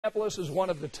Indianapolis is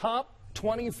one of the top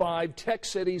 25 tech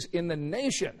cities in the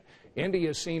nation. Indy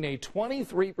has seen a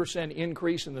 23%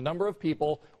 increase in the number of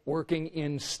people working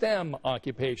in STEM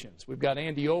occupations. We've got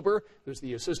Andy Ober, who's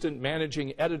the assistant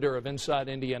managing editor of Inside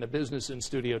Indiana Business, in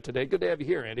studio today. Good to have you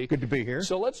here, Andy. Good to be here.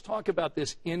 So let's talk about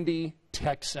this Indy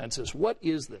Tech Census. What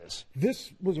is this?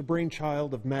 This was a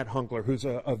brainchild of Matt Hunkler, who's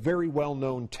a very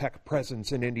well-known tech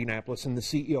presence in Indianapolis and the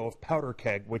CEO of Powder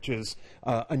Keg, which is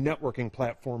a networking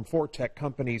platform for tech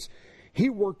companies. He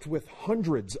worked with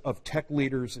hundreds of tech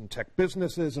leaders and tech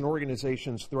businesses and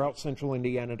organizations throughout central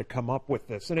Indiana to come up with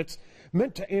this. And it's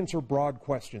meant to answer broad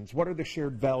questions. What are the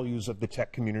shared values of the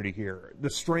tech community here? The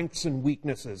strengths and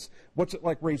weaknesses? What's it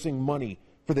like raising money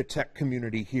for the tech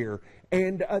community here?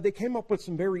 And they came up with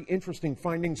some very interesting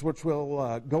findings, which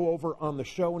we'll go over on the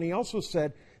show. And he also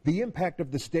said the impact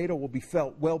of this data will be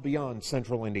felt well beyond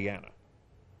central Indiana.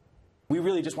 We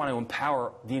really just want to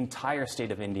empower the entire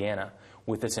state of Indiana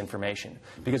with this information,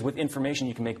 because with information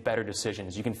you can make better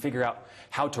decisions. You can figure out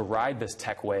how to ride this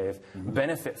tech wave,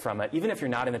 benefit from it, even if you're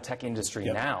not in the tech industry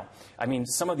now. I mean,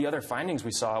 some of the other findings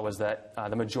we saw was that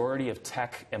the majority of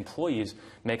tech employees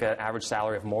make an average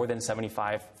salary of more than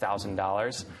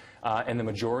 $75,000, and the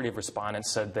majority of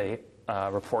respondents said they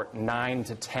report 9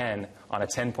 to 10 on a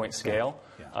 10-point scale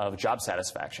of job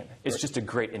satisfaction. It's just a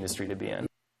great industry to be in.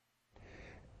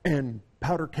 And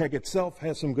Powder Keg itself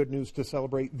has some good news to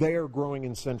celebrate. They are growing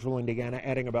in central Indiana,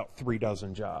 adding about 3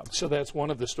 dozen jobs. So that's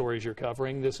one of the stories you're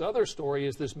covering. This other story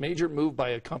is this major move by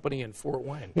a company in Fort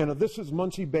Wayne. You know, this is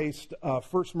Muncie-based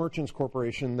First Merchants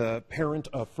Corporation, the parent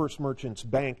of First Merchants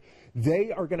Bank.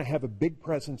 They are going to have a big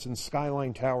presence in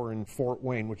Skyline Tower in Fort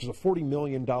Wayne, which is a $40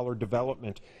 million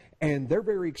development. And they're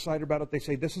very excited about it. They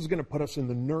say this is going to put us in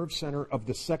the nerve center of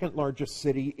the second largest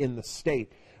city in the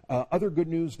state. Other good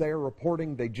news, they are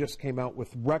reporting they just came out with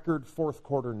record fourth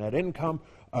quarter net income,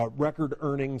 record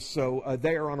earnings. So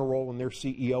they are on a roll, and their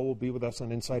CEO will be with us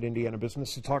on Inside Indiana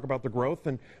Business to talk about the growth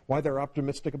and why they're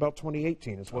optimistic about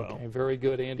 2018 as well. Okay, very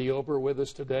good. Andy Ober with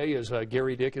us today as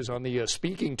Gary Dick is on the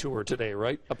speaking tour today,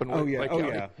 right? Up in White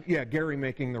County. Yeah, Gary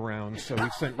making the rounds, so he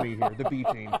sent me here, the B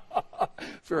team.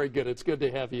 Very good. It's good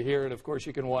to have you here. And, of course,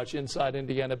 you can watch Inside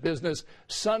Indiana Business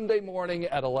Sunday morning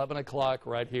at 11 o'clock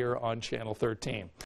right here on Channel 13.